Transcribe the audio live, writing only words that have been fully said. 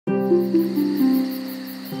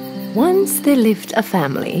Once there lived a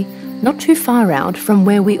family not too far out from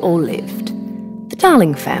where we all lived. The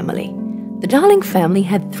Darling family. The Darling family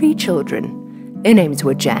had 3 children. Their names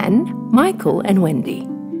were Jan, Michael and Wendy.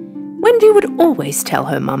 Wendy would always tell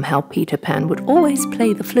her mum how Peter Pan would always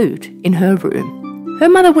play the flute in her room. Her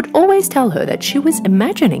mother would always tell her that she was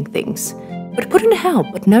imagining things, but couldn't help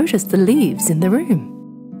but notice the leaves in the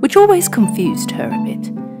room, which always confused her a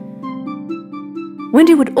bit.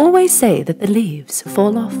 Wendy would always say that the leaves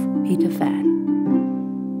fall off Peter Pan.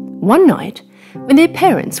 One night, when their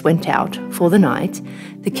parents went out for the night,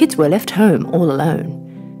 the kids were left home all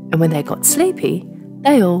alone, and when they got sleepy,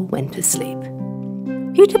 they all went to sleep.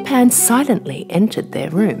 Peter Pan silently entered their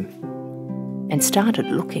room and started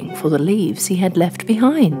looking for the leaves he had left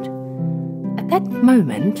behind. At that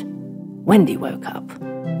moment, Wendy woke up.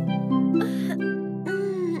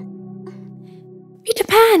 Peter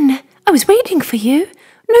Pan, I was waiting for you.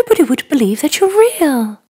 Nobody would believe that you're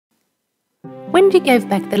real. Wendy gave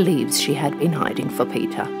back the leaves she had been hiding for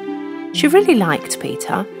Peter. She really liked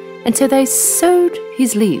Peter, and so they sewed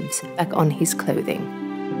his leaves back on his clothing.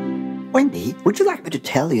 Wendy, would you like me to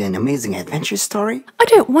tell you an amazing adventure story? I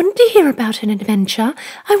don't want to hear about an adventure.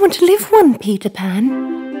 I want to live one, Peter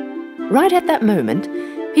Pan. Right at that moment,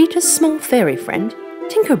 Peter's small fairy friend,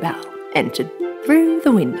 Tinker Bell, entered through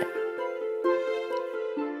the window.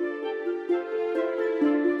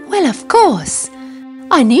 Well, of course.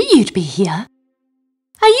 I knew you'd be here.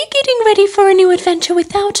 Are you getting ready for a new adventure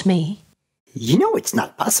without me? You know it's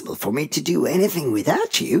not possible for me to do anything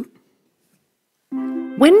without you.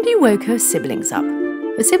 Wendy woke her siblings up.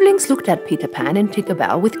 Her siblings looked at Peter Pan and Tinker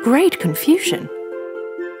Bell with great confusion.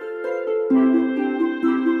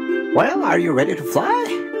 Well, are you ready to fly?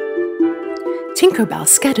 Tinker Bell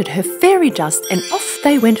scattered her fairy dust and off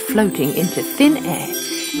they went floating into thin air,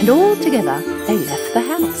 and all together they left the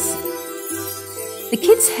house. The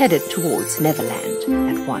kids headed towards Neverland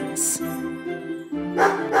at once.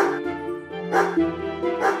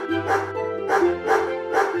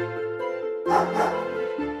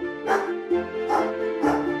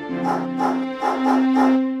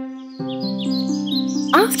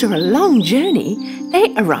 After a long journey,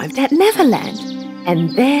 they arrived at Neverland,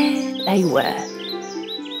 and there they were.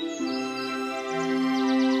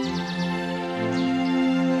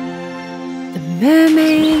 The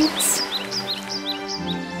mermaids,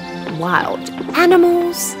 wild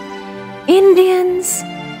animals, Indians,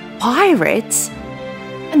 pirates,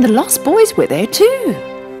 and the lost boys were there too.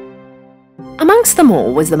 Amongst them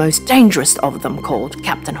all was the most dangerous of them, called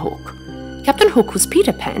Captain Hook. Captain Hook was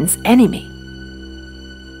Peter Pan's enemy.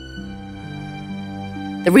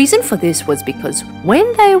 The reason for this was because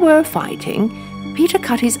when they were fighting, Peter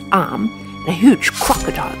cut his arm and a huge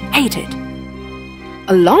crocodile ate it.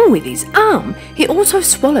 Along with his arm, he also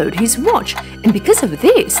swallowed his watch, and because of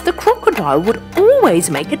this, the crocodile would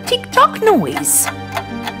always make a tick-tock noise.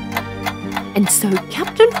 And so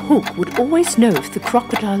Captain Hook would always know if the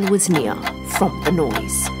crocodile was near from the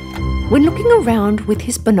noise. When looking around with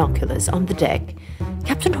his binoculars on the deck,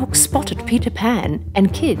 Captain Hook spotted Peter Pan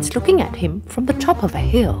and kids looking at him from the top of a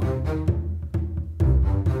hill.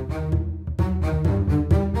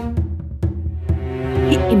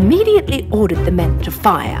 He immediately ordered the men to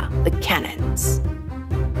fire the cannons.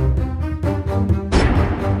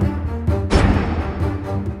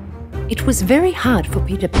 It was very hard for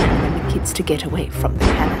Peter Pan and the kids to get away from the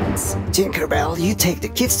cannons. Tinkerbell, you take the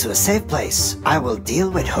kids to a safe place. I will deal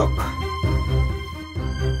with Hook.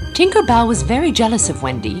 Tinker Bell was very jealous of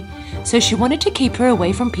Wendy, so she wanted to keep her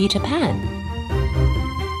away from Peter Pan.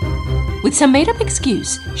 With some made-up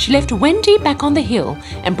excuse, she left Wendy back on the hill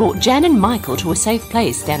and brought Jan and Michael to a safe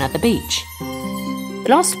place down at the beach. The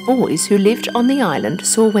lost boys who lived on the island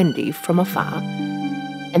saw Wendy from afar,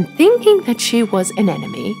 and thinking that she was an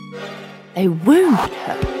enemy, they wounded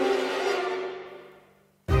her.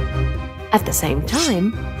 At the same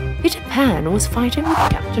time, Peter Pan was fighting with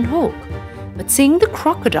Captain Hook, but seeing the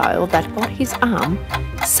crocodile that got his arm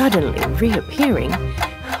suddenly reappearing,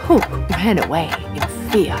 Hook ran away in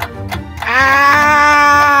fear.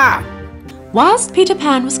 Ah! Whilst Peter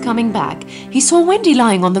Pan was coming back, he saw Wendy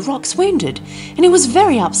lying on the rocks wounded, and he was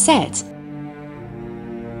very upset.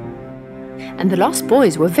 And the lost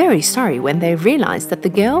boys were very sorry when they realized that the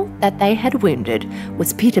girl that they had wounded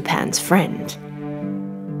was Peter Pan's friend.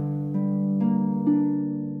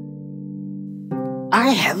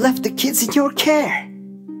 I have left the kids in your care.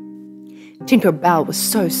 Tinker Bell was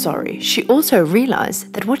so sorry. She also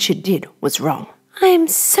realized that what she did was wrong. I am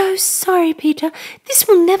so sorry, Peter. This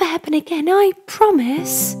will never happen again, I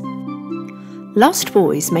promise. Lost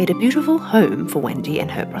boys made a beautiful home for Wendy and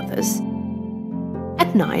her brothers.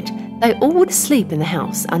 At night, they all would sleep in the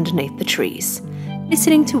house underneath the trees,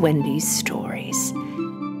 listening to Wendy's stories.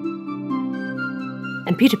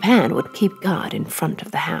 And Peter Pan would keep guard in front of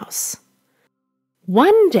the house.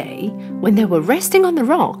 One day, when they were resting on the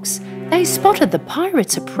rocks, they spotted the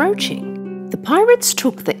pirates approaching. The pirates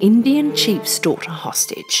took the Indian chief's daughter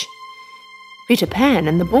hostage. Peter Pan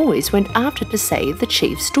and the boys went after to save the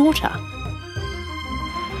chief's daughter.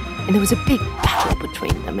 And there was a big battle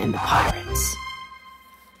between them and the pirates.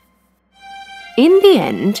 In the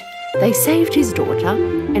end, they saved his daughter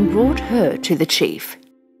and brought her to the chief.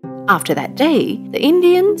 After that day, the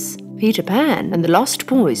Indians, Peter Pan, and the lost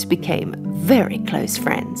boys became very close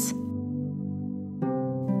friends.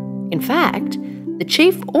 In fact, the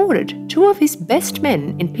chief ordered 2 of his best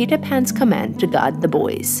men in Peter Pan's command to guard the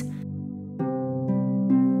boys.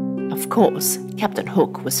 Of course, Captain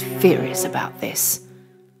Hook was furious about this.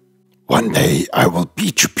 One day I will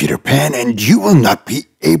beat you, Peter Pan, and you will not be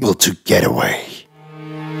able to get away.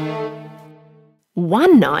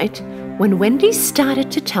 One night, when Wendy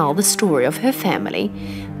started to tell the story of her family,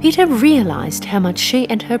 Peter realized how much she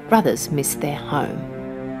and her brothers missed their home.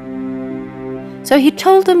 So he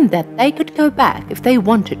told them that they could go back if they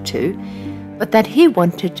wanted to, but that he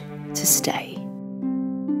wanted to stay.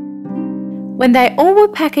 When they all were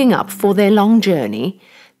packing up for their long journey,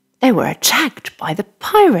 they were attacked by the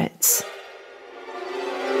pirates.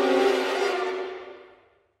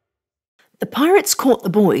 The pirates caught the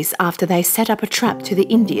boys after they set up a trap to the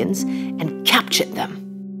Indians and captured them.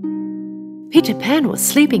 Peter Pan was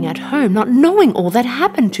sleeping at home, not knowing all that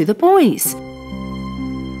happened to the boys.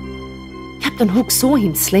 Captain Hook saw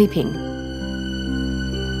him sleeping,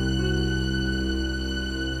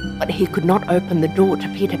 but he could not open the door to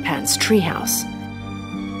Peter Pan's treehouse.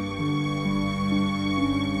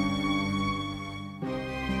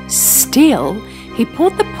 Still, he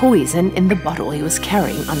poured the poison in the bottle he was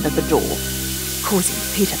carrying under the door, causing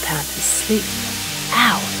Peter Pan to sleep for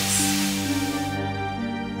hours.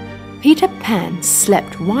 Peter Pan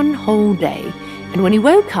slept one whole day, and when he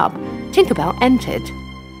woke up, Tinkerbell entered.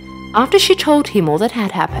 After she told him all that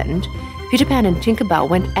had happened, Peter Pan and Tinkerbell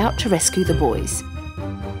went out to rescue the boys.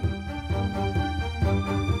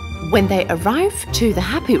 When they arrived to the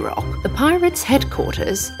Happy Rock, the pirates'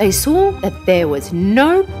 headquarters, they saw that there was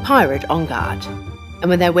no pirate on guard. And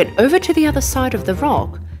when they went over to the other side of the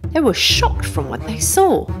rock, they were shocked from what they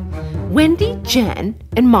saw. Wendy, Jan,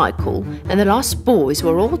 and Michael and the lost boys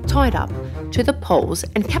were all tied up to the poles,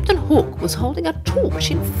 and Captain Hook was holding a torch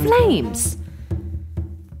in flames.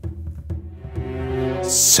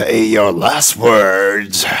 Say your last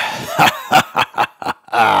words.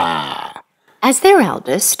 As their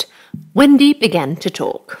eldest, Wendy began to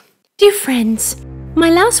talk. Dear friends, my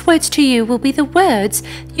last words to you will be the words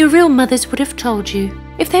your real mothers would have told you.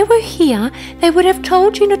 If they were here, they would have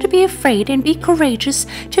told you not to be afraid and be courageous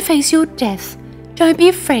to face your death. Don't be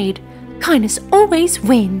afraid. Kindness always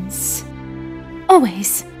wins.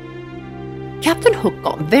 Always. Captain Hook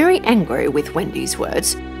got very angry with Wendy's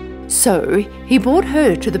words, so he brought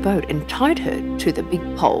her to the boat and tied her to the big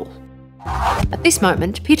pole. At this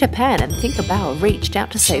moment, Peter Pan and Tinkerbell reached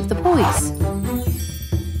out to save the boys.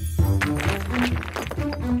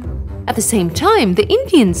 At the same time, the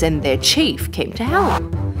Indians and their chief came to help.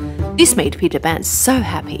 This made Peter Pan so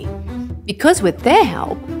happy, because with their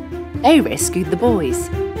help, they rescued the boys.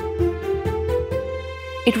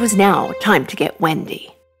 It was now time to get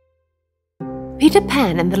Wendy. Peter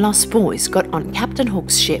Pan and the lost boys got on Captain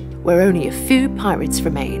Hook's ship, where only a few pirates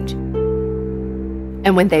remained.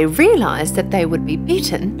 And when they realized that they would be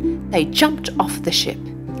beaten, they jumped off the ship.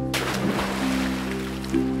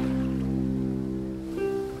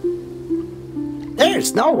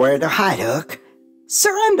 There's nowhere to hide, Hook.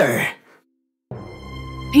 Surrender!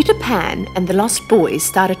 Peter Pan and the lost boys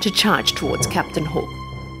started to charge towards Captain Hook,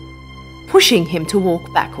 pushing him to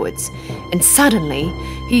walk backwards, and suddenly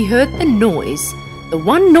he heard the noise, the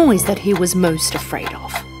one noise that he was most afraid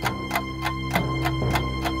of.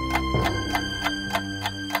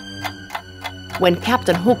 When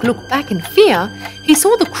Captain Hook looked back in fear, he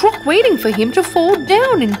saw the croc waiting for him to fall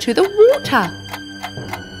down into the water.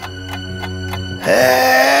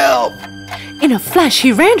 Help! In a flash,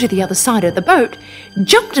 he ran to the other side of the boat,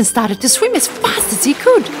 jumped and started to swim as fast as he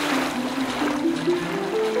could.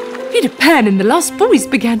 Peter Pan and the lost boys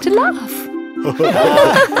began to laugh.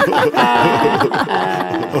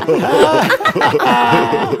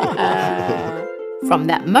 From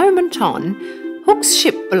that moment on, Hook's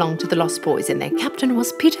ship belonged to the lost boys and their captain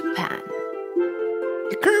was Peter Pan.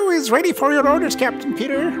 The crew is ready for your orders, Captain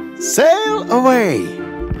Peter. Sail away!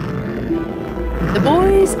 The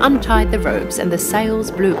boys untied the ropes and the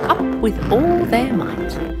sails blew up with all their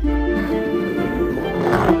might.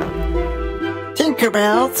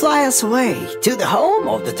 Tinkerbell, fly us away to the home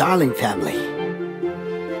of the Darling family.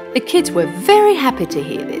 The kids were very happy to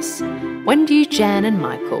hear this. Wendy, Jan and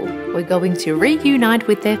Michael were going to reunite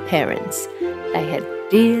with their parents they had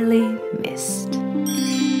dearly missed.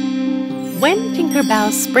 When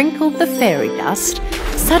Tinkerbell sprinkled the fairy dust,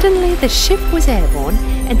 suddenly the ship was airborne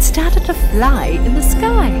and started to fly in the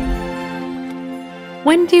sky.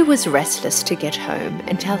 Wendy was restless to get home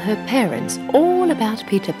and tell her parents all about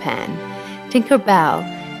Peter Pan, Tinkerbell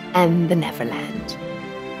and the Neverland.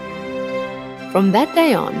 From that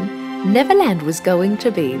day on, Neverland was going to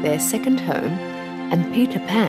be their second home, and Peter Pan